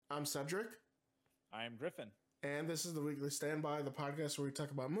I'm Cedric, I'm Griffin. and this is the Weekly Standby, the podcast where we talk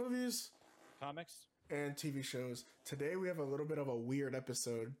about movies Comics? and TV shows. Today we have a little bit of a weird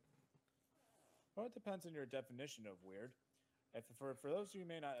episode. Well, it depends on your definition of weird. If for those of you who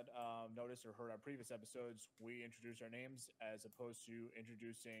may not notice or heard our previous episodes, we introduce our names as opposed to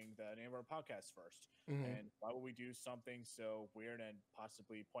introducing the name of our podcast first. And why would we do something so weird and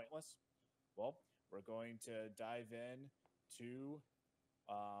possibly pointless? Well, we're going to dive in to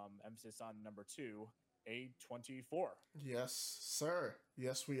emphasis on number 2, A24. Yes, sir.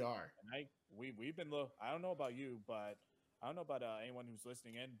 Yes, we are. And we've been I don't know about you, but I don't know about anyone who's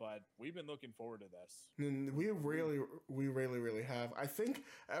listening in, but we've been looking forward to this. And we really have. I think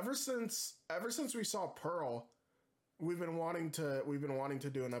ever since we saw Pearl, we've been wanting to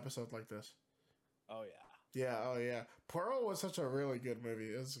do an episode like this. Oh yeah. Yeah, oh yeah. Pearl was such a really good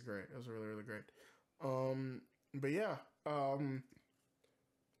movie. It was great. It was really, really great. But yeah,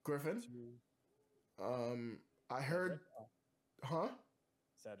 Griffin, I heard, huh?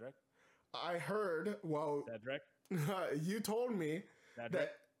 Cedric. I heard, well, Cedric. you told me Cedric.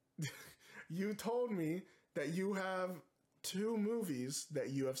 that you have 2 movies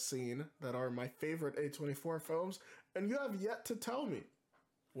that you have seen that are my favorite A24 films, and you have yet to tell me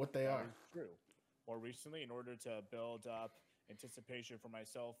what they are. True. More recently, in order to build up anticipation for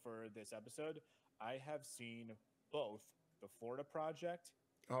myself for this episode, I have seen both The Florida Project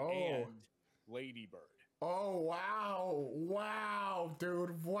and Lady Bird. Oh, wow. Wow,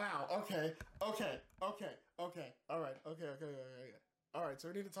 dude. Wow. Okay. All right. Okay. All right, so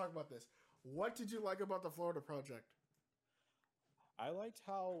we need to talk about this. What did you like about The Florida Project? I liked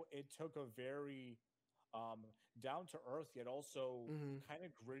how it took a very down to earth yet also kind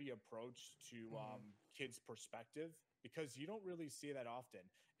of gritty approach to kids' perspective, because you don't really see that often.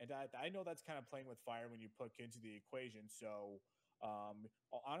 And I know that's kind of playing with fire when you put kids in the equation. So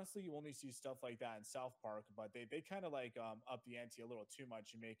honestly, you only see stuff like that in South Park, but they kind of like up the ante a little too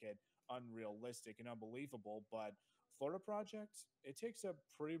much and make it unrealistic and unbelievable. But Florida Project, it takes a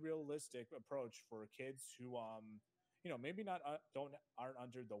pretty realistic approach for kids who maybe not aren't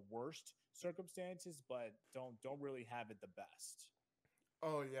under the worst circumstances, but don't really have it the best.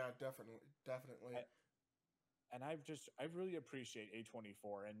 Oh yeah, definitely. And I really appreciate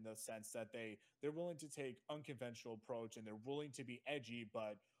A24 in the sense that they're willing to take unconventional approach and they're willing to be edgy,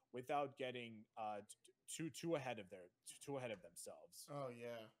 but without getting too ahead of themselves. Oh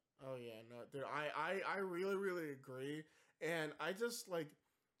yeah. No, dude, I really agree, and I just like.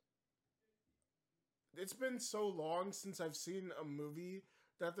 It's been so long since I've seen a movie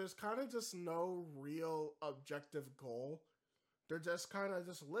that there's kind of just no real objective goal. They're just kind of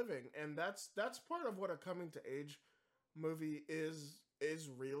just living, and that's part of what a coming to age movie is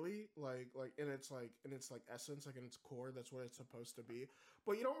really like in its essence, like in its core. That's what it's supposed to be.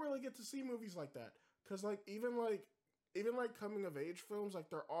 But you don't really get to see movies like that, because even coming of age films, like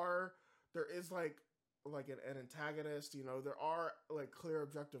there is like an antagonist. There are like clear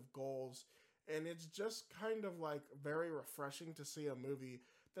objective goals. And it's just kind of like very refreshing to see a movie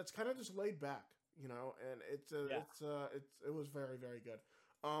that's kind of just laid back, and it was very, very good.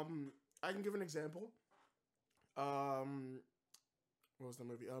 I can give an example. What was the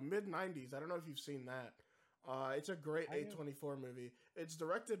movie? Mid-90s. I don't know if you've seen that. It's a great A24 movie. It's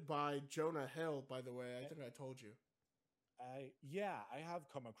directed by Jonah Hill, by the way. I think I told you. I have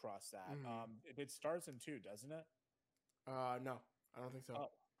come across that. It stars him too, doesn't it? No, I don't think so.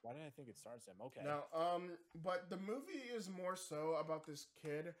 Oh. Why did I think it stars him? Okay. No, but the movie is more so about this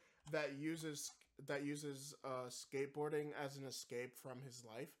kid that uses skateboarding as an escape from his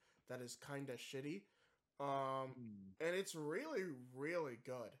life that is kind of shitty. And it's really, really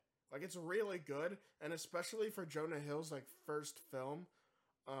good. Like, it's really good, and especially for Jonah Hill's like first film.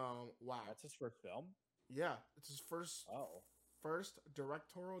 Wow. That's his first film? Yeah, it's his first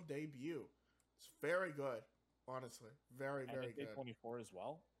directorial debut. It's very good, honestly. Very, very good. A24 as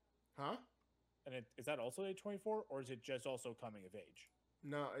well? Huh? And is that also A24, or is it just also coming of age?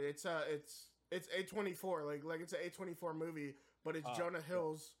 No, it's A24. Like it's an A24 movie, but it's Jonah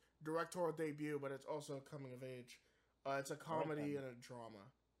Hill's directorial debut, but it's also coming of age. It's a comedy and a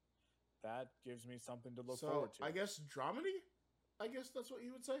drama. That gives me something to look forward to. I guess dramedy? I guess that's what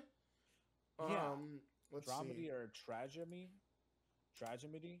you would say? Yeah. Let's dramedy see. Or tragedy?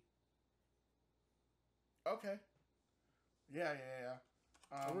 Tragedy? Okay. Yeah.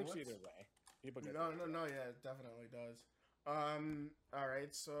 It works either way. People get No, yeah, it definitely does. All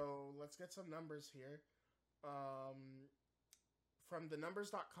right, so let's get some numbers here. From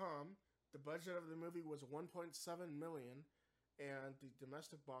thenumbers.com, the budget of the movie was $1.7 million, and the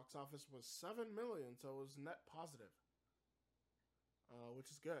domestic box office was $7 million, so it was net positive. which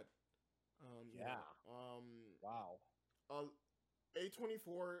is good. You Yeah. know, Wow. uh,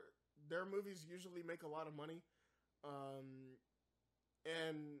 A24, their movies usually make a lot of money, um,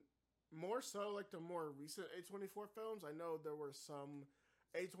 and more so like the more recent A24 films. I know there were some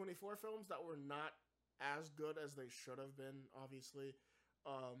A24 films that were not as good as they should have been. Obviously,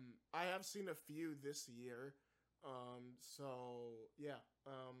 I have seen a few this year. So yeah,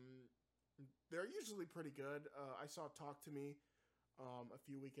 they're usually pretty good. I saw Talk to Me a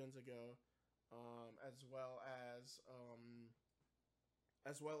few weekends ago,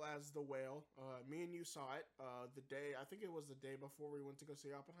 as well as The Whale. Me and you saw it the day. I think it was the day before we went to go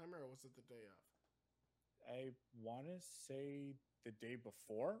see Oppenheimer, or was it the day of? I want to say the day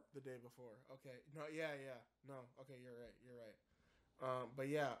before. The day before. Okay. No. Yeah. Yeah. No. Okay. You're right. You're right. But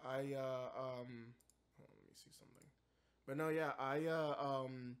yeah, hold on, let me see something. But no, yeah, I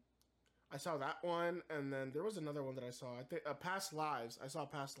saw that one, and then there was another one that I saw. I think Past Lives. I saw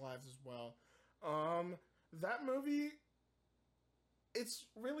Past Lives as well. Um, that movie, it's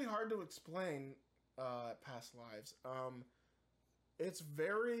really hard to explain. Past Lives. It's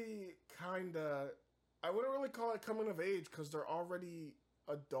very kind of. I wouldn't really call it coming of age because they're already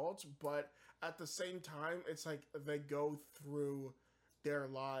adults, but at the same time, it's like they go through their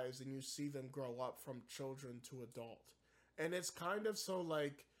lives and you see them grow up from children to adult, and it's kind of so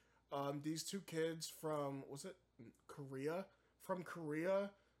like these two kids from was it Korea from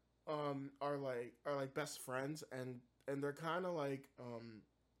Korea are like best friends, and they're kind of like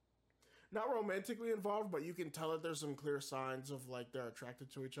not romantically involved, but you can tell that there's some clear signs of like they're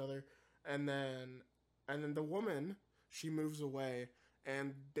attracted to each other. And then the woman, she moves away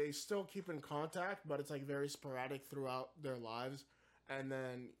and they still keep in contact, but it's like very sporadic throughout their lives. And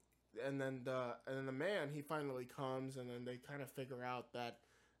then and then the man, he finally comes, and then they kind of figure out that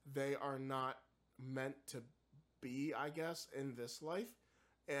they are not meant to be, I guess, in this life.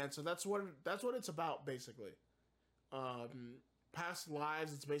 And so that's what it's about basically. um Past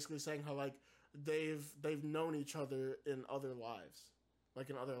lives, it's basically saying how like they've known each other in other lives, like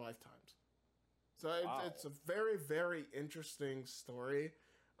in other lifetimes. So Wow. it's a very very interesting story.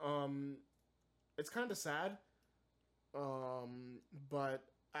 um it's kind of sad, but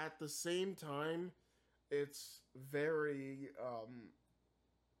at the same time it's very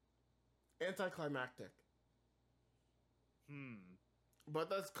anticlimactic. Hmm. But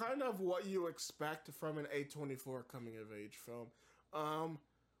that's kind of what you expect from an A24 coming of age film. um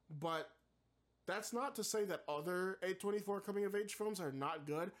but that's not to say that other A24 coming of age films are not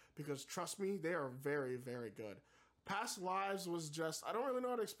good, because trust me, they are very, very good. Past Lives was just, I don't really know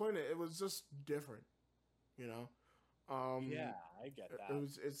how to explain it. It was just different, you know? Yeah, Um, I get that.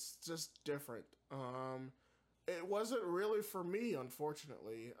 it's just different. It wasn't really for me,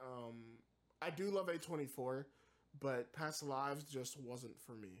 unfortunately. I do love A24, but Past Lives just wasn't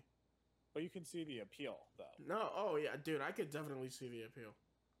for me. But you can see the appeal, though. No, oh yeah, dude, I could definitely see the appeal.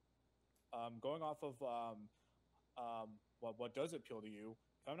 Going off of what does appeal to you?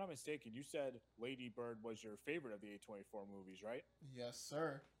 If I'm not mistaken, you said Lady Bird was your favorite of the A24 movies, right? Yes,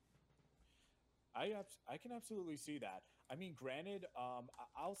 sir. I can absolutely see that. I mean, granted,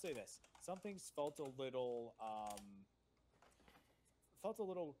 I'll say this: some things felt a little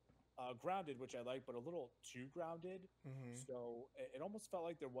grounded, which I like, but a little too grounded. Mm-hmm. So it almost felt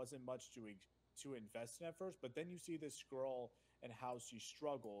like there wasn't much to invest in at first. But then you see this girl and how she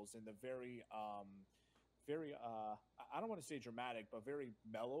struggles in the very I don't want to say dramatic, but very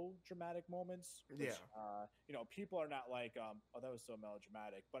melodramatic moments, Yeah. which people are not like oh, that was so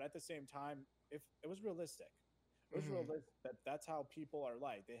melodramatic, but at the same time, if it was realistic. It was Mm-hmm. realistic that's how people are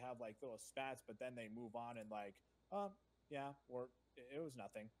like. They have like little spats, but then they move on and like, yeah, or it was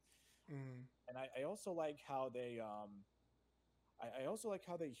nothing. Mm-hmm. And I also like how I also like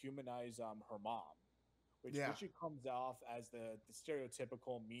how they humanize her mom, Yeah. which it comes off as the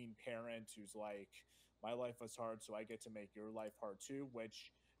stereotypical mean parent who's like, my life was hard, so I get to make your life hard too.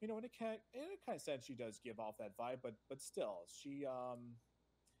 Which in a kind of sense she does give off that vibe, but still she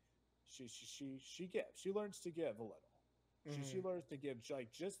gives. She learns to give a little. She Mm-hmm. learns to give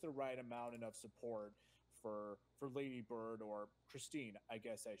like just the right amount enough support for Lady Bird, or Christine, I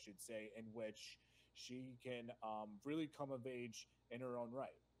guess I should say, in which she can really come of age in her own right.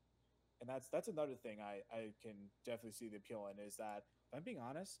 And that's another thing I can definitely see the appeal in, is that if I'm being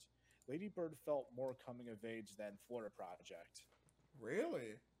honest, Lady Bird felt more coming of age than Florida Project.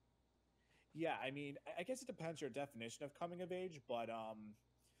 Really? Yeah, I mean, I guess it depends your definition of coming of age, but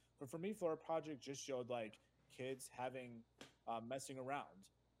for me, Florida Project just showed like kids having messing around,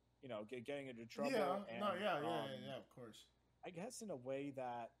 getting into Yeah. trouble, No. and Yeah. Yeah. Yeah. Yeah. Of course. I guess in a way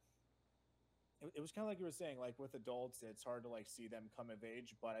that it was kind of like you were saying, like with adults, it's hard to like see them come of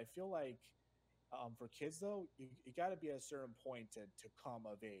age. But I feel like for kids though, you got to be at a certain point to come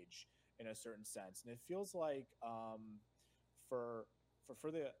of age in a certain sense, and it feels like for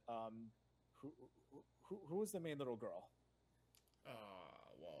for the who, who was the main little girl?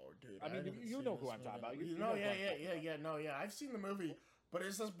 Whoa, dude, I I mean, didn't you see know who this I'm talking about. movie. You You know, know who yeah, I'm yeah, talking yeah, about. yeah. No, yeah, I've seen the movie, but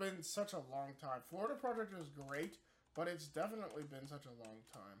it's just been such a long time. Florida Project is great, but it's definitely been such a long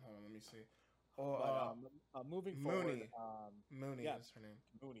time. Hold on, let me see. Oh, But moving forward, Mooney. Mooney yeah, is her name.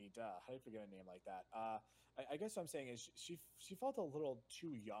 Mooney. Duh, how do you forget a name like that? I guess what I'm saying is she felt a little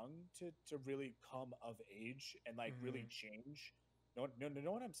too young to really come of age and like really Mm-hmm. change. Know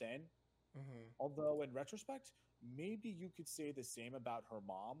what I'm saying? Mm-hmm. Although in retrospect, maybe you could say the same about her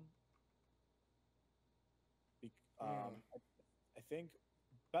mom. I think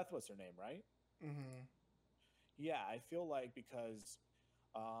Beth was her name, right? Mm-hmm. Yeah, I feel like because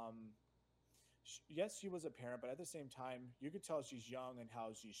um, yes, she was a parent, but at the same time, you could tell she's young and how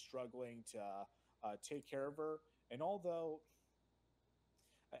she's struggling to take care of her. And although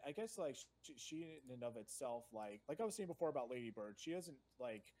I guess like she in and of itself, like I was saying before about Lady Bird, she doesn't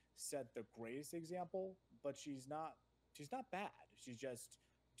like set the greatest example, but she's not bad. She's just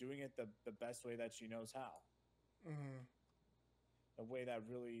doing it the best way that she knows how. Mm-hmm. A way that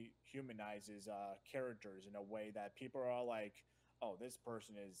really humanizes characters in a way that people are all like, "Oh, this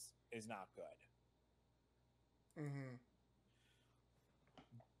person is not good." Mm-hmm.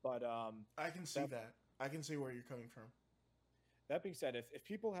 But I can see that that. I can see where you're coming from. that being said, if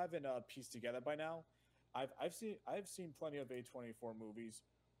people haven't pieced together by now, I've seen plenty of A24 movies.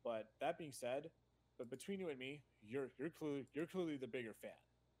 But that being said, but between you and me, you're clearly the bigger fan.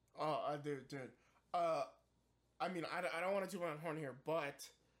 Oh, dude. Uh, I mean, I don't want to toot my own horn here, but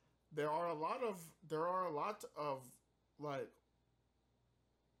there are a lot of like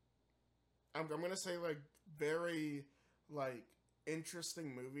I'm gonna say like very like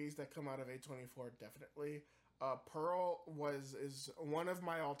interesting movies that come out of A24. Definitely, Pearl was is one of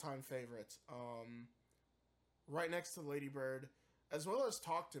my all time favorites. Right next to Lady Bird, as well as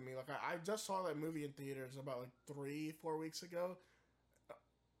Talk to Me. Like I just saw that movie in theaters about like 3-4 weeks ago.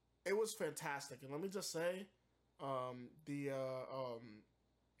 It was fantastic, and let me just say, the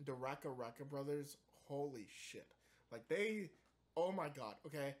Raka Raka brothers, holy shit! Like they, oh my god.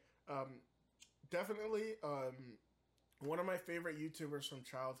 Okay, definitely one of my favorite YouTubers from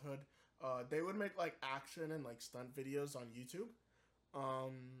childhood. They would make like action and like stunt videos on YouTube.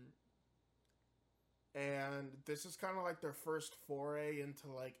 Um, and this is kind of like their first foray into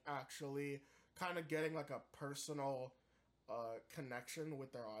like actually kind of getting like a personal connection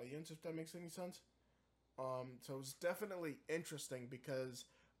with their audience, if that makes any sense. So it's definitely interesting because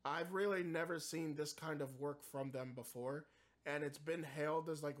I've really never seen this kind of work from them before, and it's been hailed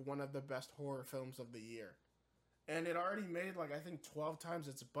as like one of the best horror films of the year. And it already made like I think 12 times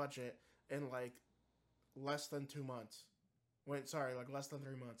its budget in like less than 2 months. Wait, sorry, like less than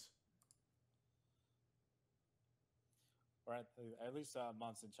 3 months. Or at least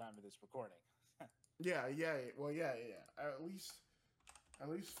months in time of this recording. Yeah, yeah, well, yeah, yeah, yeah. At least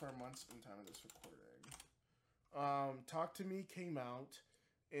for months in time of this recording. Talk to Me came out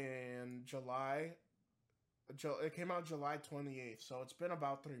in July. It came out July 28th, so it's been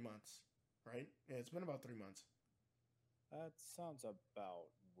about 3 months, right? Yeah, it's been about 3 months. That sounds about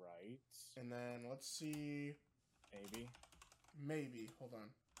right. And then let's see. Maybe. Maybe. Hold on.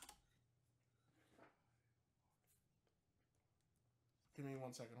 Give me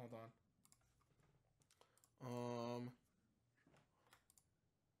 1 second. Hold on.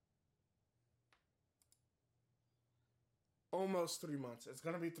 Almost 3 months. It's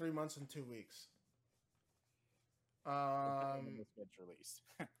gonna be 3 months and 2 weeks. Depending when Um, this gets released.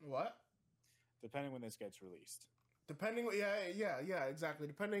 what? Depending when this gets released. Depending, yeah, exactly.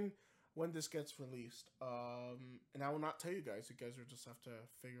 Depending when this gets released. And I will not tell you guys. You guys will just have to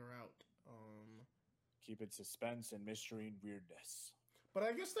figure out. Keep it suspense and mystery and weirdness. But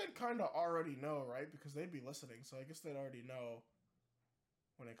I guess they'd kind of already know, right? Because they'd be listening, so I guess they'd already know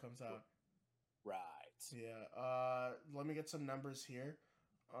when it comes out. Right. Yeah. Let me get some numbers here.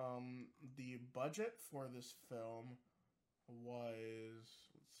 The budget for this film was,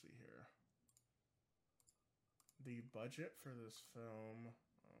 let's see here. The budget for this film,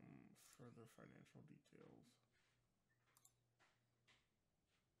 further financial details.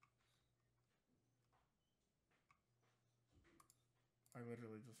 I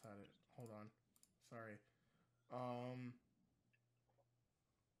literally just had it. Hold on. Sorry.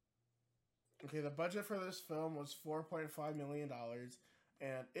 Okay, the budget for this film was $4.5 million,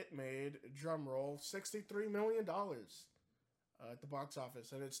 and it made, drum roll, $63 million. at the box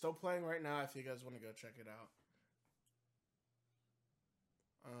office, and it's still playing right now. If you guys want to go check it out.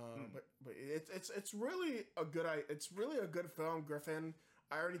 But it's really a good film, Griffin.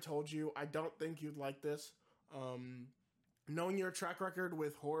 I already told you I don't think you'd like this. Knowing your track record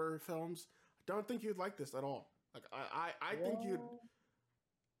with horror films, I don't think you'd like this at all. Like I think you'd,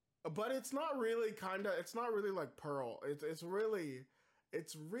 but it's not really it's not really like Pearl. It's really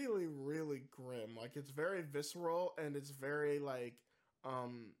really grim. Like it's very visceral and it's very like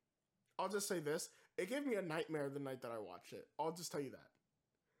I'll just say this: it gave me a nightmare the night that I watched it. I'll just tell you that.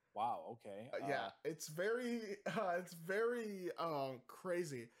 Wow. Okay. Yeah, it's very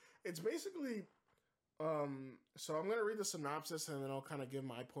crazy. It's basically so I'm gonna read the synopsis and then I'll kind of give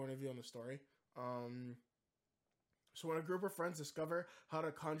my point of view on the story. So when a group of friends discover how to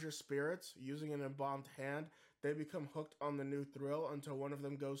conjure spirits using an embalmed hand, they become hooked on the new thrill until one of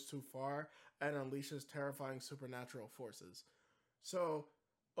them goes too far and unleashes terrifying supernatural forces. So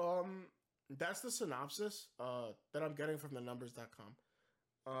that's the synopsis that I'm getting from the numbers.com.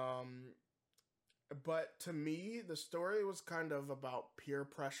 But to me, the story was kind of about peer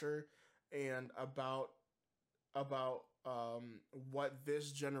pressure and about what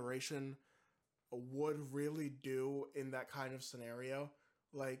this generation would really do in that kind of scenario.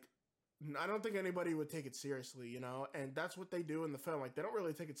 Like, I don't think anybody would take it seriously, you know? And that's what they do in the film. Like, they don't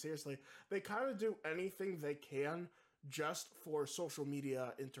really take it seriously. They kind of do anything they can just for social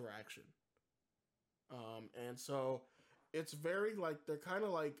media interaction. And so it's very like they're kind of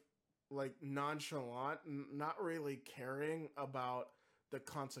like nonchalant, not really caring about the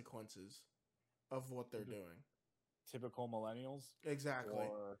consequences of what they're doing. Typical millennials, exactly,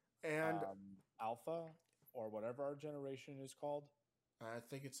 or and alpha, or whatever our generation is called. I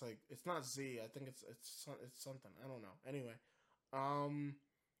think it's like it's not Z. I think it's something. I don't know. Anyway,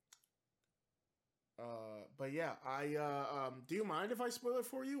 but yeah, do you mind if I spoil it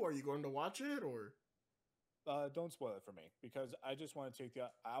for you? Are you going to watch it or? Don't spoil it for me because I just want to take the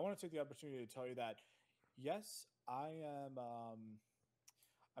opportunity to tell you that yes, I am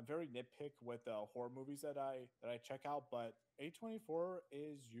I'm very nitpick with the horror movies that I check out, but A24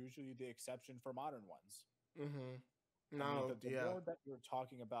 is usually the exception for modern ones. Mm-hmm. No, I mean, the more that you're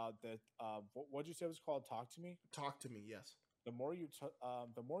talking about that, what'd you say it was called? Talk to Me. Talk to Me. Yes. The more you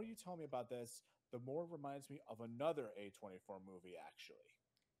tell me about this, the more it reminds me of another A24 movie. Actually,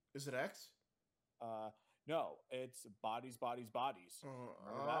 is it X? No, it's Bodies, Bodies, Bodies.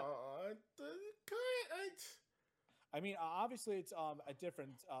 Remember that? I mean, obviously, it's a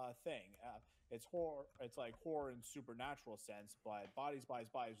different thing. It's horror. It's like horror in supernatural sense, but Bodies, Bodies,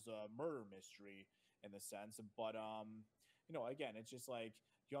 Bodies is a murder mystery in the sense. But again, it's just like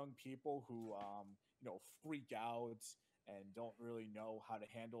young people who freak out and don't really know how to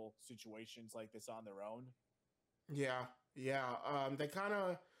handle situations like this on their own. Yeah. They kind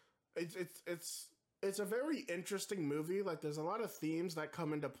of it's a very interesting movie. Like, there's a lot of themes that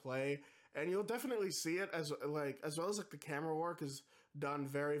come into play, and you'll definitely see it as well as like the camera work is done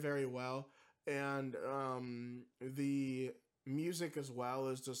very, very well, and the music as well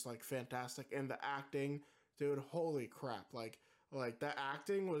is just like fantastic, and the acting, dude, holy crap! Like the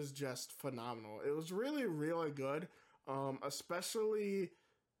acting was just phenomenal. It was really, really good, especially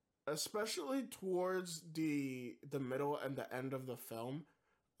towards the middle and the end of the film.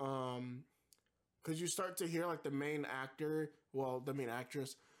 Because you start to hear like the main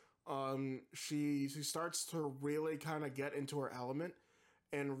actress, she starts to really kind of get into her element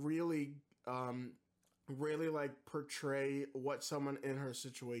and really like portray what someone in her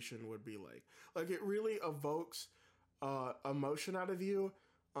situation would be like. Like, it really evokes emotion out of you,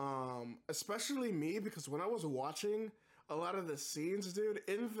 especially me, because when I was watching a lot of the scenes, dude,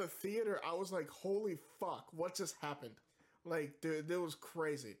 in the theater, I was like, holy fuck, what just happened? Like, dude, it was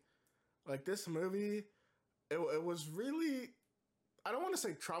crazy. Like, this movie, it was really, I don't want to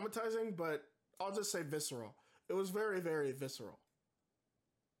say traumatizing, but I'll just say visceral. It was very, very visceral.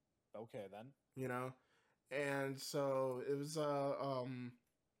 Okay, then. You know? And so it was an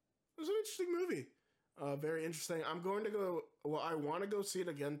interesting movie. Very interesting. I'm going to go, I want to go see it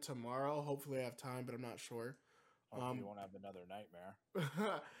again tomorrow. Hopefully I have time, but I'm not sure. Hopefully you won't have another nightmare.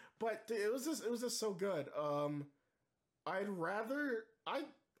 But it was just so good.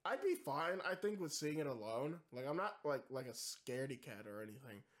 I'd be fine, I think, with seeing it alone. Like, I'm not like a scaredy cat or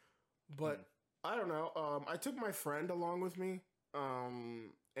anything. But I don't know. I took my friend along with me.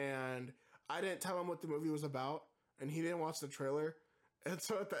 And I didn't tell him what the movie was about, and he didn't watch the trailer. And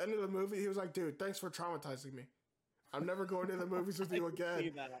so at the end of the movie, he was like, "Dude, thanks for traumatizing me. I'm never going to the movies with you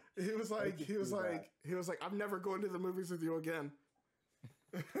again." He was like, "I'm never going to the movies with you again."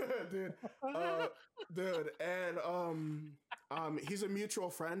 Dude, and He's a mutual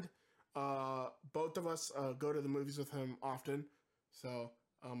friend. Both of us go to the movies with him often, so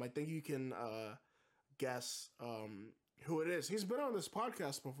I think you can guess who it is. He's been on this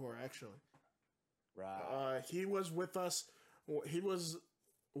podcast before, actually. Right. He was with us. He was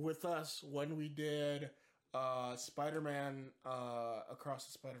with us when we did Spider-Man Across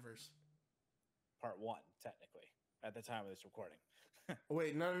the Spider-Verse. Part 1, technically, at the time of this recording.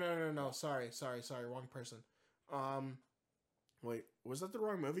 Wait, no. Sorry. Wrong person. Wait, was that the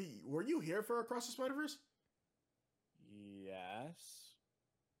wrong movie? Were you here for Across the Spider-Verse? Yes.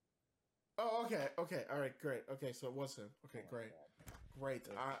 Oh, okay. All right, great. Okay, so it was him. Okay, great.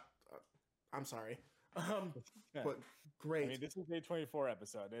 I'm sorry. But great. I mean, this is A24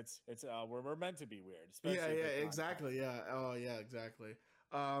 episode. It's we're meant to be weird. Yeah, exactly. Yeah. Oh, yeah, exactly.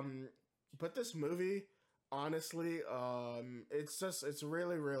 But this movie, honestly, it's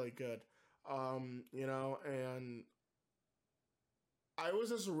really, really good. You know, and I was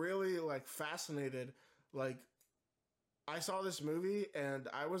just really like fascinated. Like, I saw this movie and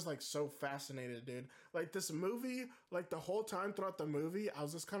I was like so fascinated, dude. Like, this movie, like the whole time throughout the movie, I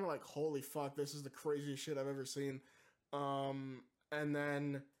was just kind of like, holy fuck, this is the craziest shit I've ever seen. And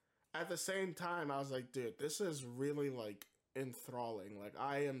then at the same time, I was like, dude, this is really like enthralling. Like,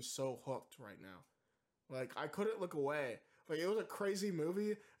 I am so hooked right now. Like, I couldn't look away. Like, it was a crazy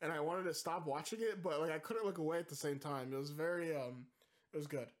movie and I wanted to stop watching it, but like I couldn't look away at the same time. It was very it was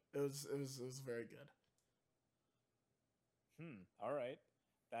good. It was very good. All right.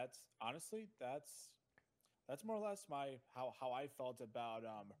 That's honestly that's more or less how I felt about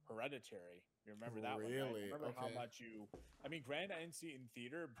Hereditary. You remember that one? Right? Remember okay. How much you? I mean, granted, I didn't see it in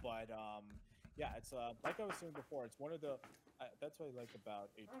theater, but yeah, it's like I was saying before. It's one of the that's what I like about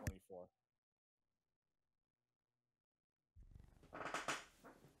A24.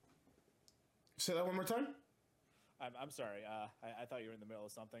 Say that one more time. I'm sorry. I thought you were in the middle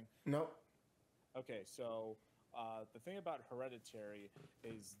of something. Nope. Okay, so the thing about Hereditary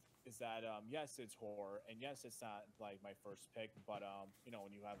is that yes, it's horror, and yes, it's not like my first pick, but you know,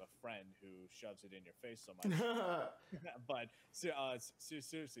 when you have a friend who shoves it in your face so much. But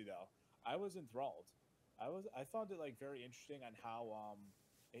seriously though, I was enthralled. I found it like very interesting on how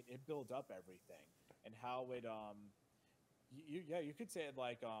it built up everything and how it you could say it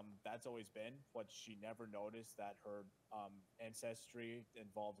like that's always been what she never noticed that her ancestry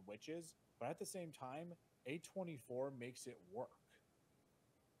involved witches, but at the same time A24 makes it work.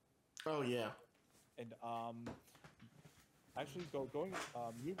 Oh yeah. And actually going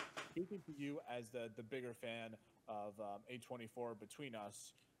you speaking to you as the bigger fan of A24 between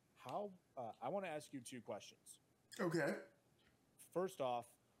us, how I want to ask you two questions. Okay. First off,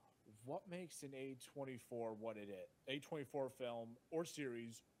 what makes an A24 what it is? A24 film or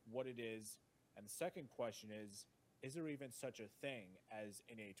series what it is? And the second question is there even such a thing as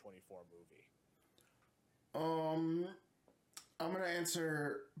an A24 movie? I'm gonna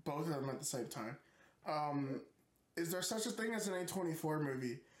answer both of them at the same time. Is there such a thing as an A24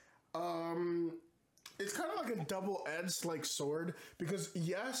 movie? It's kind of like a double-edged like sword because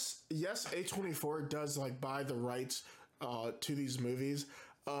yes, A24 does like buy the rights to these movies.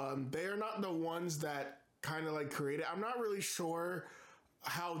 They are not the ones that kind of like create it. I'm not really sure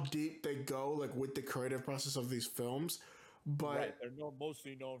how deep they go like with the creative process of these films, but right, they're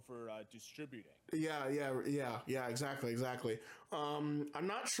mostly known for distributing. Yeah, exactly. I'm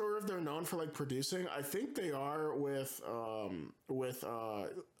not sure if they're known for like producing. I think they are with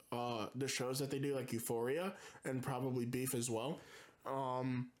the shows that they do like Euphoria and probably Beef as well.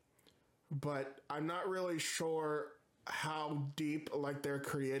 But I'm not really sure how deep like their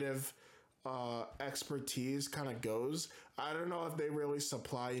creative expertise kind of goes. I don't know if they really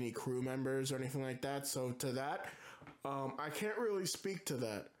supply any crew members or anything like that. So to that, I can't really speak to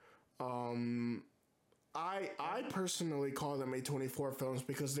that. I personally call them A24 films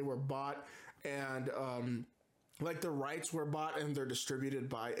because they were bought and like the rights were bought and they're distributed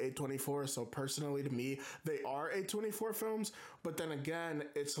by A24. So personally to me, they are A24 films. But then again,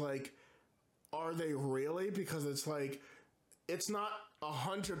 it's like, are they really? Because it's like, it's not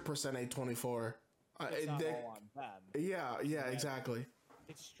 100% A24. It's not all on them. Yeah, exactly.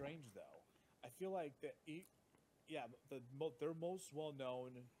 It's strange though. I feel like their most well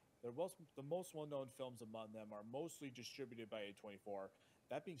known, the most well known films among them are mostly distributed by A24.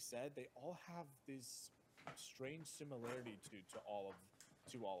 That being said, they all have this strange similarity to all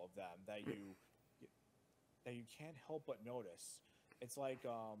of them that you can't help but notice. It's like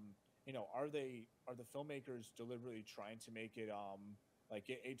you know, are the filmmakers deliberately trying to make it like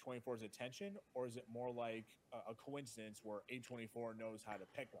get A24's attention, or is it more like a coincidence where A24 knows how to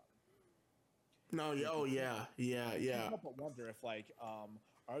pick them? No, yeah, oh yeah, yeah, You can't yeah. help but wonder if like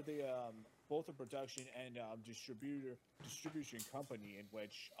are they both a production and distribution company in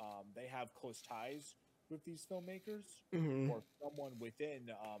which they have close ties with these filmmakers, Hmm. or someone within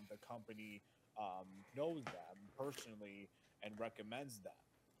the company knows them personally and recommends them.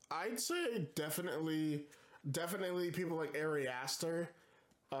 I'd say definitely people like Ari Aster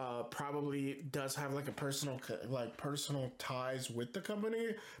probably does have like a personal ties with the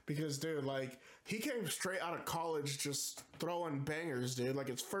company because dude, like he came straight out of college just throwing bangers, dude. Like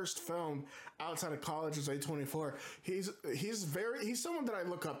his first film outside of college was A24. He's someone that I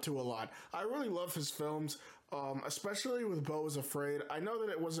look up to a lot. I really love his films. Especially with Beau is Afraid. I know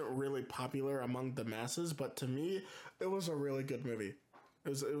that it wasn't really popular among the masses, but to me, it was a really good movie. It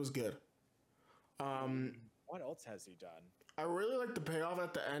was good. Um, What else has he done? I really like the payoff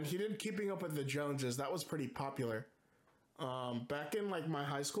at the end. He did Keeping Up with the Joneses. That was pretty popular. Back in like my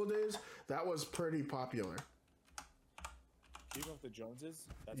high school days, that was pretty popular. Keeping Up the Joneses?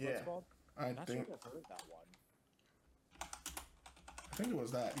 That's what Yeah, it's called? I Not sure think if I've heard that one. I think it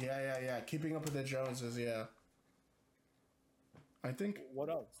was that. Yeah, yeah, yeah. Keeping Up with the Joneses. Yeah. I think. What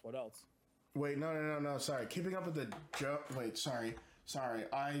else? What else? Wait, no, no, no, no. Sorry. Keeping Up with the Wait, sorry.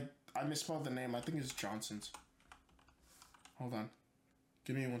 I misspelled the name. I think it's Johnson's. Hold on.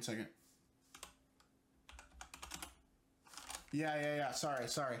 Give me 1 second. Yeah, yeah, yeah.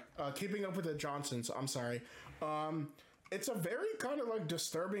 Sorry. Keeping Up with the Johnsons. I'm sorry. It's a very kind of like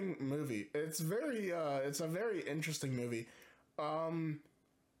disturbing movie. It's a very interesting movie. Um,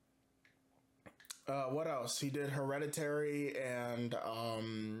 what else? He did Hereditary and Oh,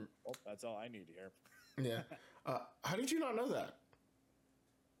 that's all I need to hear. yeah. How did you not know that?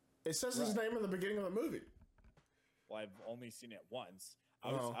 It says his Right. name in the beginning of the movie. Well, I've only seen it once.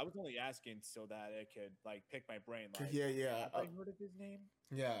 Oh, I was only asking so that it could like pick my brain. Like, yeah, yeah, have I heard of his name?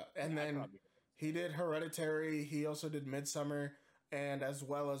 yeah. And Yeah, I then probably. he did Hereditary. He also did Midsummer, and as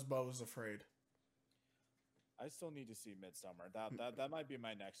well as Beau was Afraid. I still need to see Midsummer. That might be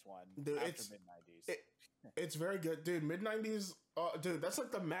my next one Dude, after mid nineties. it's very good, dude. Mid '90s, dude. That's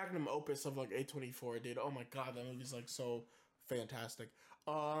like the magnum opus of like A24, dude. Oh my god, that movie's like so fantastic.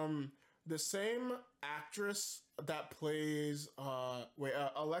 Um, the same actress that plays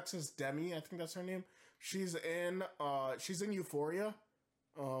Alexis Demi, I think that's her name. She's in Euphoria.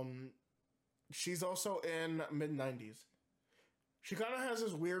 Um, she's also in mid '90s. She kind of has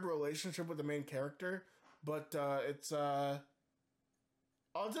this weird relationship with the main character, but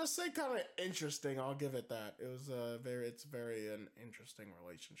I'll just say kind of interesting. I'll give it that. It's very an interesting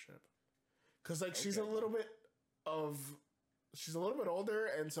relationship because like Okay. of she's a little bit older,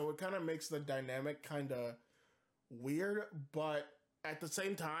 and so it kind of makes the dynamic kind of weird, but at the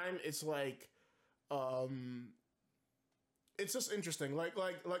same time, it's like um it's just interesting. Like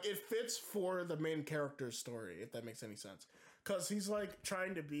it fits for the main character's story, if that makes any sense. Cause he's like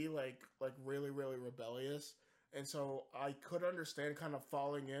trying to be like really rebellious, and so I could understand kind of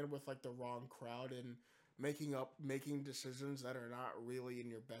falling in with like the wrong crowd and making decisions that are not really in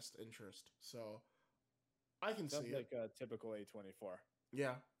your best interest. So I can see Sounds it. like a typical A24.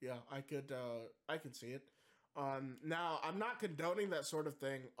 Yeah, yeah, I can see it. Now I'm not condoning that sort of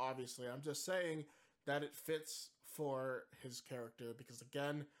thing. Obviously, I'm just saying that it fits for his character because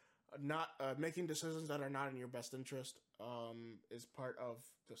again, not making decisions that are not in your best interest is part of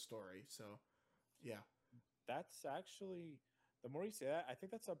the story. So, yeah, That's actually the more you say that, I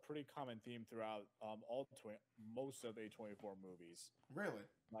think that's a pretty common theme throughout most of A24 movies. really.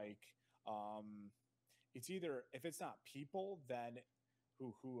 Like, um, it's either if it's not people, then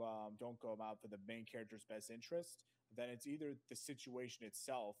who don't go out for the main character's best interest, then it's either the situation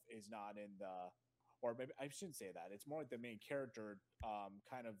itself is not in the, or maybe I shouldn't say that. It's more like the main character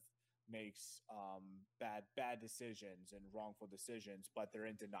kind of makes bad decisions and wrongful decisions, but they're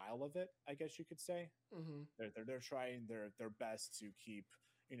in denial of it. I guess you could say Mm-hmm. they're trying their best to keep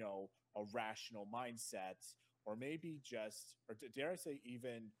a rational mindset, or maybe just, or dare I say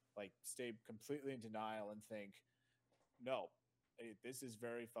even like stay completely in denial and think, no, this is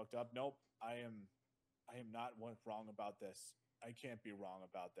very fucked up. Nope, I am not wrong about this. I can't be wrong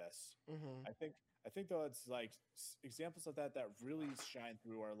about this. Mm-hmm. I think I think though it's like examples of that really shine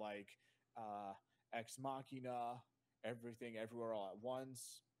through are like uh, Ex Machina, Everything Everywhere All at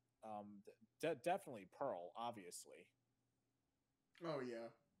Once. Definitely Pearl, obviously. Oh yeah,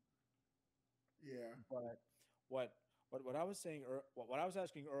 yeah. But what what I was saying, what I was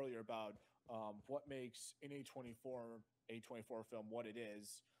asking earlier about what makes an A24 film what it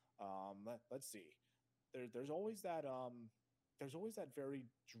is. Let's see. There's always that very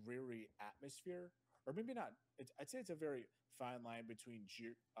dreary atmosphere or maybe not. I'd say it's a very fine line between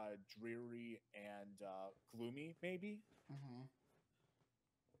dreary and gloomy, maybe. Mm-hmm.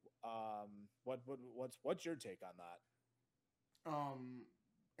 What's your take on that? Um,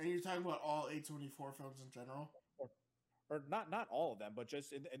 and you're talking about all A24 films in general? Or not all of them, but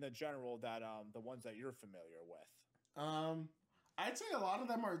just in the general that the ones that you're familiar with. Um, I'd say a lot of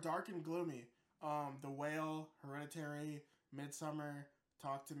them are dark and gloomy. The Whale, Hereditary, Midsummer,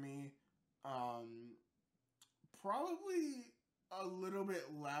 Talk to Me. Um, Probably a little bit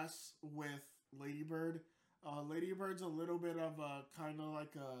less with Ladybird. Ladybird's a little bit of a kind of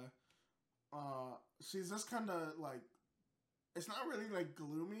like she's just kind of like, it's not really like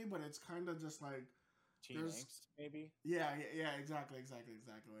gloomy, but it's kind of just like Teen angst, maybe. Yeah, exactly.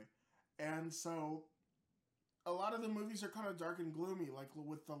 And so a lot of the movies are kind of dark and gloomy, like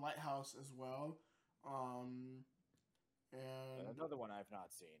with The Lighthouse as well. Um, and Another one I've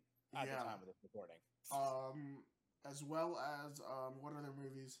not seen at the time of this recording. As well as what other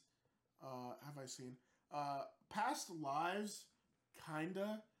movies have I seen? Past Lives,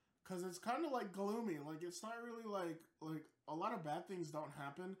 kinda, because it's kind of like gloomy. Like it's not really like a lot of bad things don't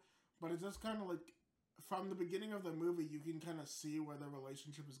happen, but it's just kind of like from the beginning of the movie you can kind of see where the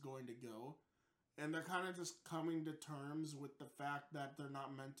relationship is going to go, and they're kind of just coming to terms with the fact that they're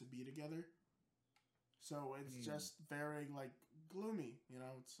not meant to be together. So it's just very like gloomy, you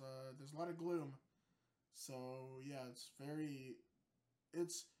know. It's there's a lot of gloom. So yeah, it's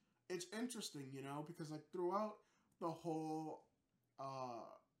it's interesting, you know, because like throughout the whole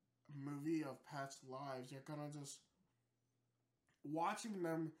movie of Past Lives, you're kind of just watching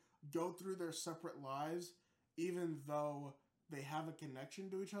them go through their separate lives, even though they have a connection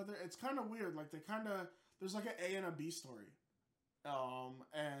to each other. It's kind of weird. Like they kind of there's like an A and a B story,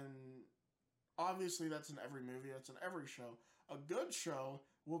 and obviously that's in every movie. That's in every show. A good show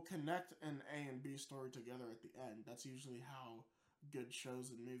will connect an A and B story together at the end. That's usually how good shows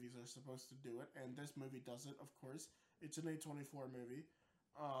and movies are supposed to do it. And this movie does it, of course. It's an A24 movie.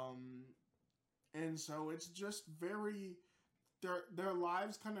 And so it's just very their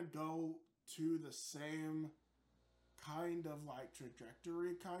lives kind of go to the same kind of like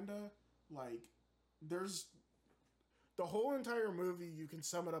trajectory, kind of like there's the whole entire movie. You can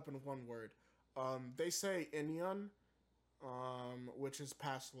sum it up in one word. They say Inyon, which is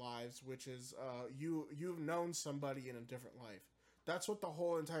past lives, which is you've known somebody in a different life. That's what the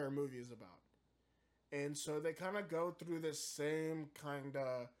whole entire movie is about. And so they kind of go through this same kind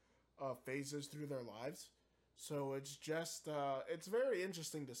of phases through their lives. So it's just it's very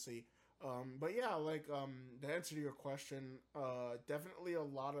interesting to see. But yeah, like to answer your question, definitely a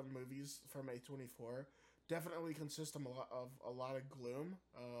lot of movies from A24 definitely consist of a lot of gloom.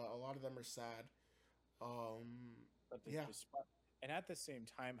 A lot of them are sad. But Yeah. And at the same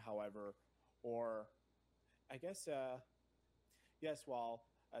time, however, or I guess yes, while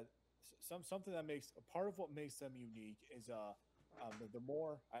something that makes a part of what makes them unique is the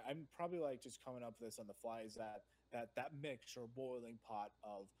more I'm probably like just coming up with this on the fly is that mix or boiling pot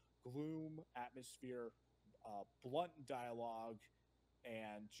of gloom, atmosphere, blunt dialogue,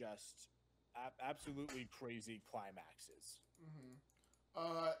 and just absolutely crazy climaxes.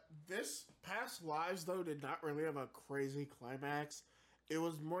 This Past Lives though did not really have a crazy climax. It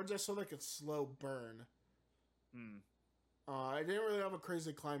was more just so like a slow burn. I didn't really have a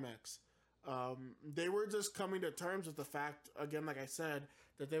crazy climax. They were just coming to terms with the fact, again, like I said,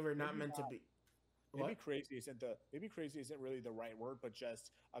 that they were not meant to be. Maybe crazy isn't really the right word, but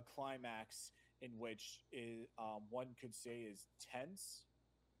just a climax in which one could say is tense,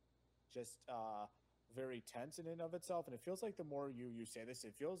 just very tense in and of itself. And it feels like the more you say this,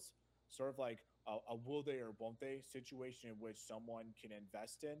 it feels sort of like a will they or won't they situation in which someone can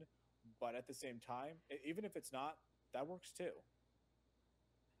invest in, but at the same time, even if it's not, that works too.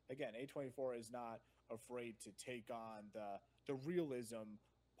 Again, A24 is not afraid to take on the realism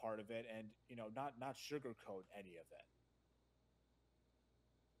part of it, and not sugarcoat any of it.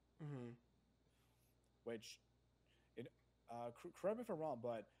 Which, correct me if I'm wrong,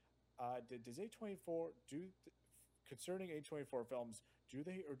 but does A24 concerning A24 films, do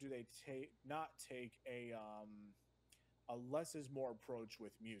they not take a less is more approach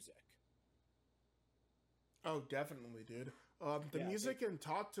with music? Oh, definitely, dude. The music in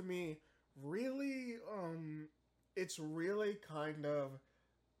Talk to Me really, it's really kind of,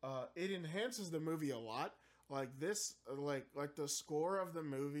 it enhances the movie a lot. Like this, like the score of the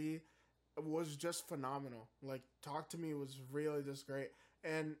movie was just phenomenal. Like Talk to Me was really just great.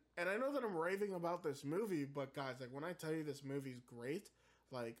 And I know that I'm raving about this movie, but guys, like when I tell you this movie's great,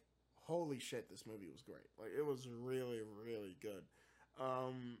 like holy shit, this movie was great. Like it was really, really good.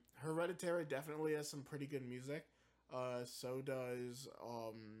 Hereditary definitely has some pretty good music. So does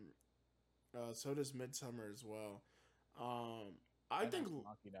Midsummer as well. Um, I And think. Ex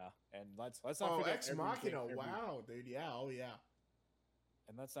Machina, and let's not Oh, forget Ex everything. Machina! Wow, dude. Yeah. Oh, yeah.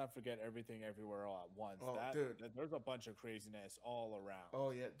 And let's not forget everything everywhere all at once. Oh, dude. There's a bunch of craziness all around.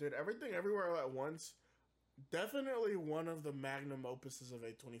 Oh, yeah, dude. Everything, everywhere, all at once. Definitely one of the magnum opuses of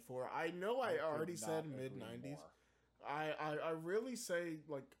A24. I know I Could already said not mid agree 90s. more. I really say,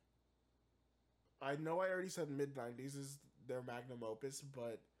 like, I know I already said mid 90s is their magnum opus,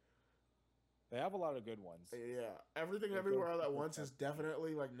 but They have a lot of good ones. yeah, Everything Everywhere All at Once is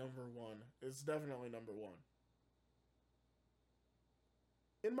definitely, like, number one. It's definitely number one.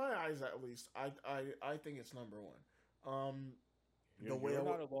 In my eyes, at least, I think it's number one. You're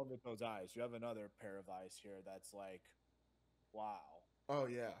not alone with those eyes. You have another pair of eyes here that's like, wow. Oh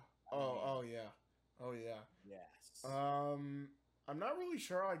yeah. I mean, Oh yeah. Oh yeah. yes. I'm not really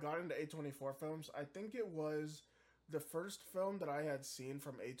sure how I got into A24 films. I think it was the first film that I had seen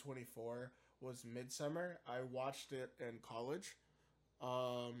from A24 was Midsummer. I watched it in college.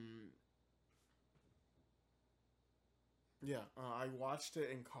 Yeah, I watched it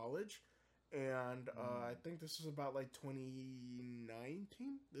in college, and I think this was about like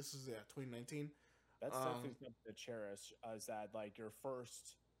 2019. This is 2019. That's definitely something to cherish. Is that like your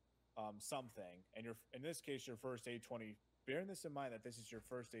first something, and your in this case your first A20. Bearing this in mind that this is your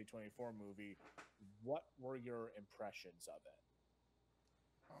first A24 movie, what were your impressions of it?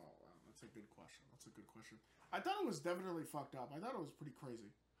 Oh wow, that's a good question. That's a good question. I thought it was definitely fucked up. I thought it was pretty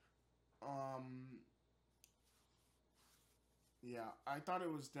crazy. Yeah, I thought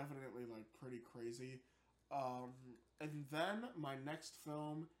it was definitely like pretty crazy. Um, and then my next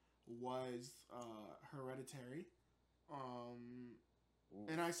film was Hereditary. Oof,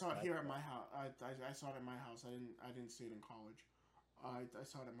 And I saw it here at my house. I saw it at my house. I didn't see it in college. I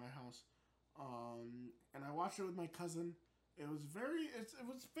saw it at my house. And I watched it with my cousin. It was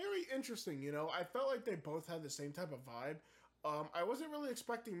very interesting. You know, I felt like they both had the same type of vibe. I wasn't really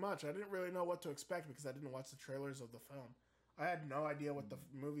expecting much. I didn't really know what to expect because I didn't watch the trailers of the film. I had no idea what the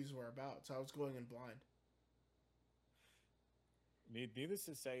movies were about, so I was going in blind. Needless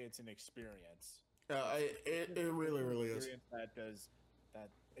to say, it's an experience. It really is. That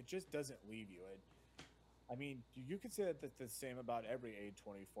it just doesn't leave you. I mean, you could say that the same about every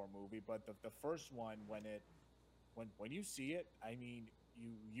A24 movie, but the first one when you see it, I mean,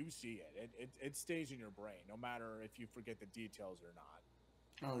 you see it. It stays in your brain, no matter if you forget the details or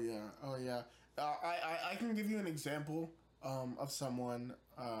not. Oh yeah, oh yeah. I can give you an example of someone.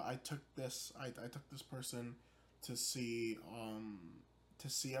 I took this person to see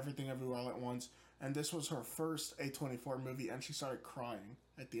Everything Everywhere All at Once, and this was her first A24 movie, and she started crying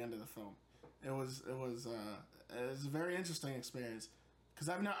at the end of the film. It was a very interesting experience because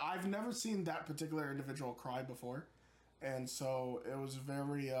I've never seen that particular individual cry before, and so it was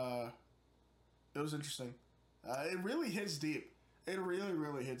very it was interesting. It really hits deep. It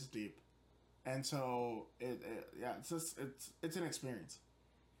really hits deep, and so yeah, it's an experience.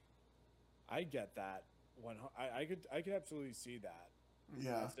 I get that. I could absolutely see that.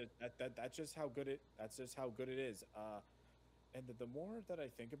 Yeah. That's just how good it. That's just how good it is. And the more that I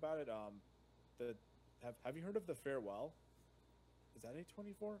think about it, the have you heard of The Farewell? Is that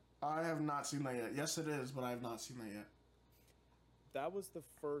A24? I have not seen that yet. Yes, it is, but I have not seen that yet. That was the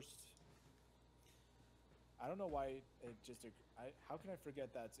first. I don't know why it just. How can I forget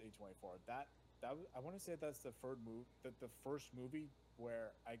that's A24? I want to say that's the first movie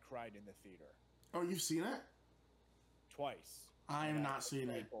where I cried in the theater. Oh, you've seen it? Twice. I have not seen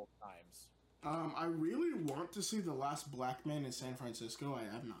it. Both times. I really want to see The Last Black Man in San Francisco. I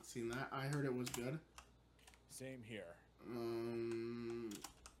have not seen that. I heard it was good. Same here.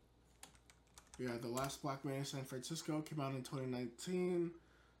 Yeah, The Last Black Man in San Francisco came out in 2019.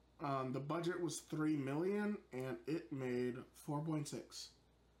 The budget was $3 million and it made 4.6,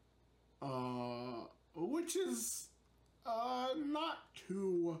 which is not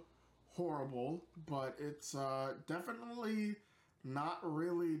too horrible, but it's definitely not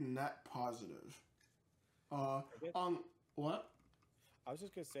really net positive. What? I was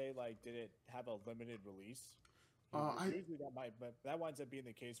just gonna say, like, did it have a limited release? Usually that winds up being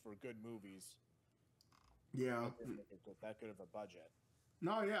the case for good movies. Yeah, that good of a budget.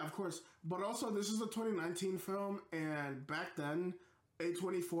 No, yeah, of course. But also, this is a 2019 film, and back then,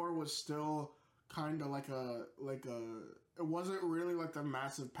 A24 was still kind of like a. It wasn't really like the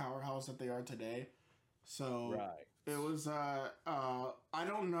massive powerhouse that they are today. So right. It was. I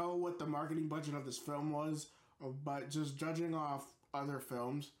don't know what the marketing budget of this film was, but just judging off other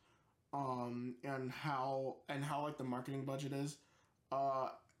films, and how like the marketing budget is, Uh,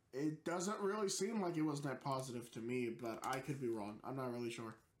 it doesn't really seem like it was net positive to me, but I could be wrong. I'm not really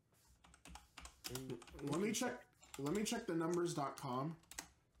sure. Let me check. Let me check the numbers.com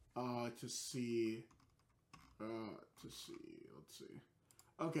to see. Let's see.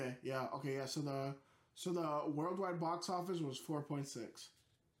 Okay, yeah. So the worldwide box office was 4.6.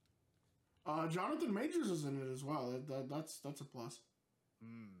 Jonathan Majors is in it as well. That's a plus.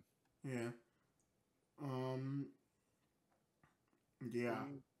 Yeah. Yeah.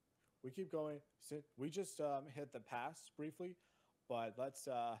 We keep going. We just hit the past briefly, but let's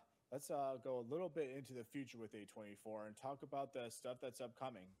go a little bit into the future with A24 and talk about the stuff that's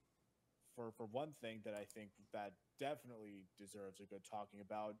upcoming. For one thing that I think that definitely deserves a good talking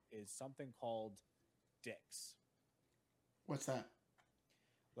about is something called Dicks. What's that?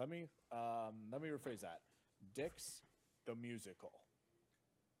 Let me rephrase that. Dicks, the musical.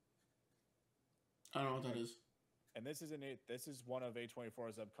 I don't know what that is. And this is one of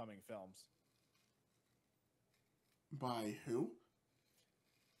A24's upcoming films. By who?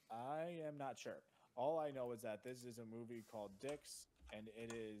 I am not sure. All I know is that this is a movie called Dicks, and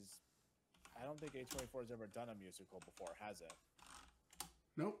it is. I don't think A24 has ever done a musical before, has it?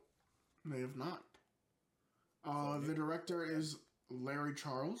 Nope, they have not. The director is Larry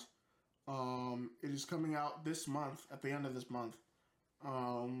Charles. It is coming out this month, at the end of this month.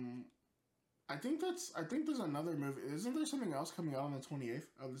 I think there's another movie. Isn't there something else coming out on the 28th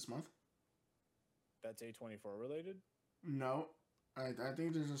of this month? That's A24 related? No. I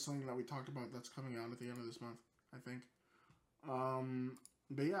think there's just something that we talked about that's coming out at the end of this month, I think.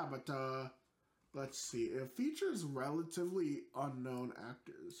 Let's see. It features relatively unknown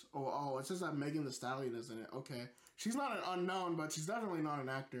actors. Oh, it says that Megan Thee Stallion is in it. Okay. She's not an unknown, but she's definitely not an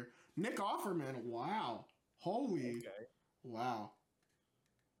actor. Nick Offerman. Wow. Holy. Okay. Wow.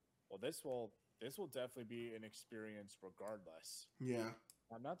 Well, this will definitely be an experience regardless. Yeah.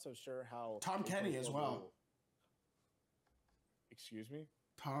 I'm not so sure how... Tom Kenny as well. Excuse me?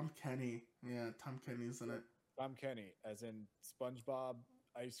 Tom Kenny. Yeah, Tom Kenny's in it. Tom Kenny, as in SpongeBob,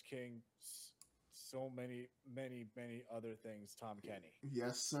 Ice King, so many other things, Tom Kenny.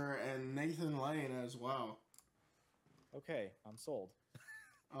 Yes, sir, and Nathan Lane as well. Okay, I'm sold.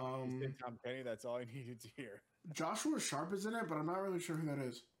 You said Tom Kenny, that's all I needed to hear. Joshua Sharp is in it, but I'm not really sure who that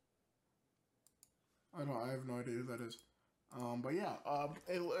is. I have no idea who that is. But yeah,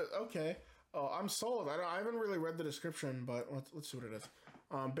 okay. I'm sold. I haven't really read the description, but let's see what it is.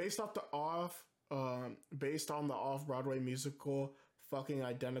 Based on the off-Broadway musical Fucking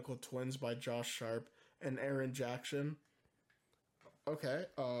Identical Twins by Josh Sharp and Aaron Jackson. Okay.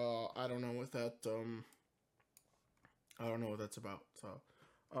 I don't know what that I don't know what that's about. So,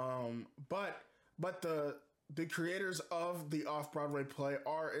 but the creators of the off-Broadway play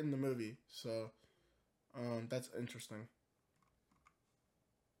are in the movie. So, that's interesting.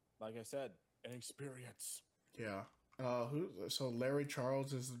 Like I said, an experience. Yeah. So Larry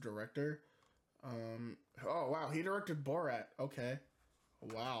Charles is the director. Oh wow, he directed Borat. Okay.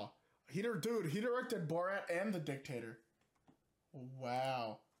 Wow. He directed Borat and The Dictator.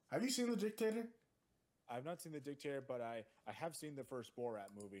 Wow. Have you seen The Dictator? I've not seen The Dictator, but I have seen the first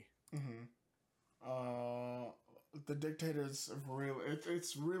Borat movie. Mm-hmm. The Dictator is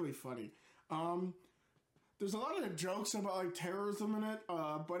it's really funny. There's a lot of jokes about like terrorism in it,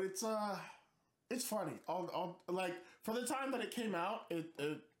 but it's funny. I'll like for the time that it came out,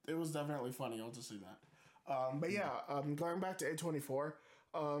 it was definitely funny. I'll just say that. But yeah, going back to A24,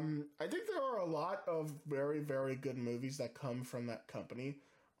 I think there are a lot of very, very good movies that come from that company.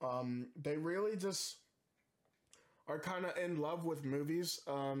 They really just are kind of in love with movies,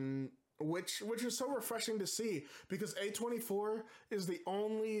 which is so refreshing to see, because A24 is the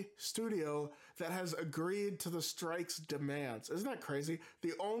only studio that has agreed to the strike's demands. Isn't that crazy?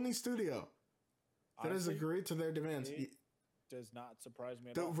 The only studio that has agreed to their demands. It does not surprise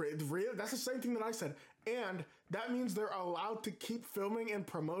me at all. That's the same thing that I said. And that means they're allowed to keep filming and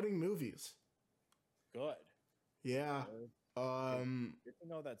promoting movies. Good. Yeah. Good to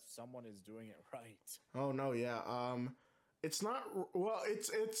know that someone is doing it right. Oh no, yeah. It's not, well,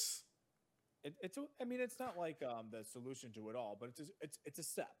 it's I mean, it's not like the solution to it all, but it's a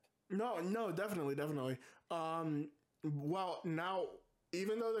step. No, definitely. Well, now,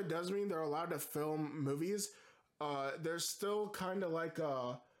 even though that does mean they're allowed to film movies, there's still kind of like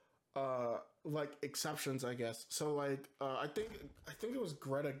exceptions, I guess. So like, I think it was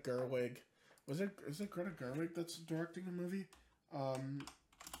Greta Gerwig. Is it Greta Gerwig that's directing a movie? Let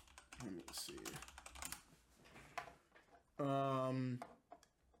me see.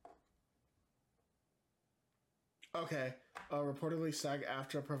 Okay. Reportedly,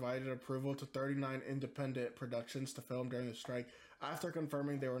 SAG-AFTRA provided approval to 39 independent productions to film during the strike. After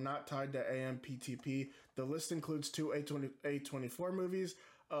confirming they were not tied to AMPTP, the list includes two A24 movies,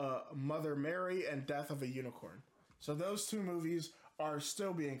 Mother Mary and Death of a Unicorn. So those two movies are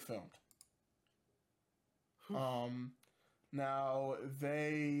still being filmed. Now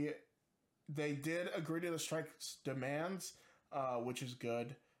they did agree to the strike's demands, which is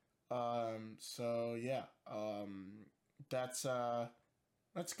good. So yeah, that's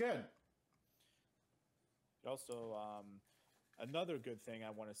good. Also, another good thing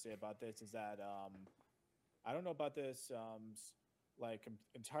I want to say about this is that I don't know about this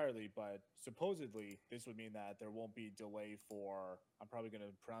entirely, but supposedly this would mean that there won't be delay for, I'm probably going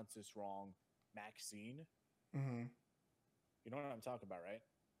to pronounce this wrong, Maxine. Mm-hmm. You know what I'm talking about, right?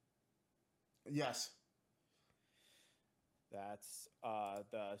 Yes. That's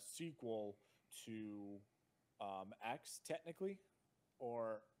the sequel to X, technically,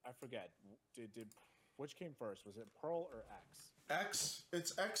 or I forget. Did which came first? Was it Pearl or X? X.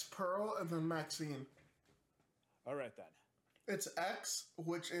 It's X Pearl and then Maxine. All right then. It's X,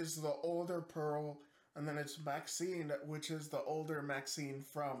 which is the older Pearl, and then it's Maxine, which is the older Maxine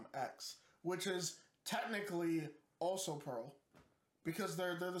from X, which is technically also Pearl, because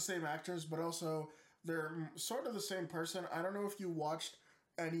they're the same actors, but also they're sort of the same person. I don't know if you watched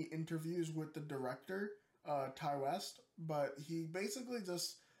any interviews with the director, Ty West, but he basically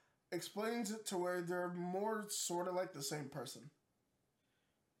just explains it to where they're more sort of like the same person.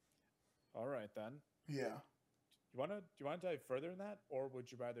 All right then. Yeah. Do you want to dive further in that, or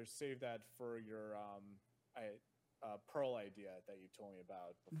would you rather save that for your Pearl idea that you told me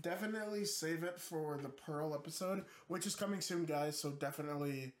about before? Definitely save it for the Pearl episode, which is coming soon, guys. So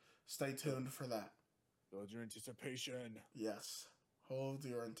definitely stay tuned for that. Hold your anticipation. Yes, hold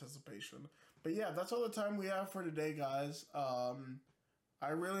your anticipation. But yeah, that's all the time we have for today, guys. I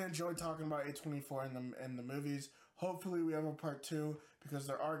really enjoyed talking about A24 and the movies. Hopefully we have a part 2, because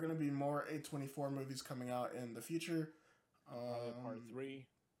there are going to be more A24 movies coming out in the future. Probably part 3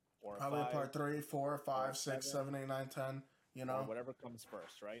 or probably 5, part 3, 4, 5, 6, 7, 8, 9, 10. You know, or whatever comes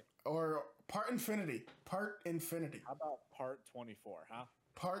first, right? Or part infinity. Part infinity. How about part 24, huh?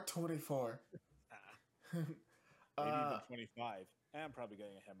 Part 24. Maybe even 25. I'm probably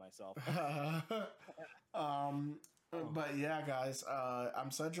getting ahead of myself. But yeah, guys, I'm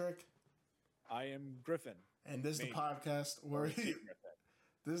Cedric. I am Griffin. And this is the podcast where this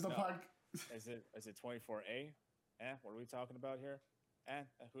is the podcast. Is it 24A? What are we talking about here?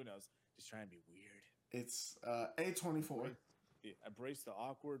 Who knows? Just trying to be weird. It's A24. Embrace the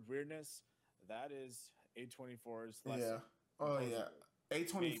awkward weirdness. That is A24's lesson. Yeah. Oh yeah.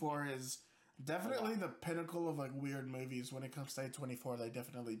 A24 is definitely the pinnacle of like weird movies. When it comes to A24, they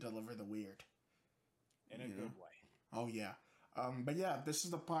definitely deliver the weird. In a good way. Oh yeah. But yeah, this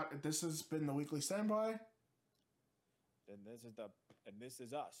has been the weekly standby. And this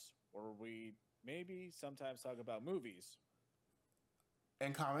is us, where we maybe sometimes talk about movies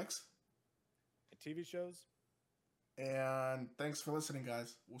and comics and TV shows. And thanks for listening,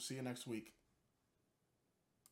 guys. We'll see you next week.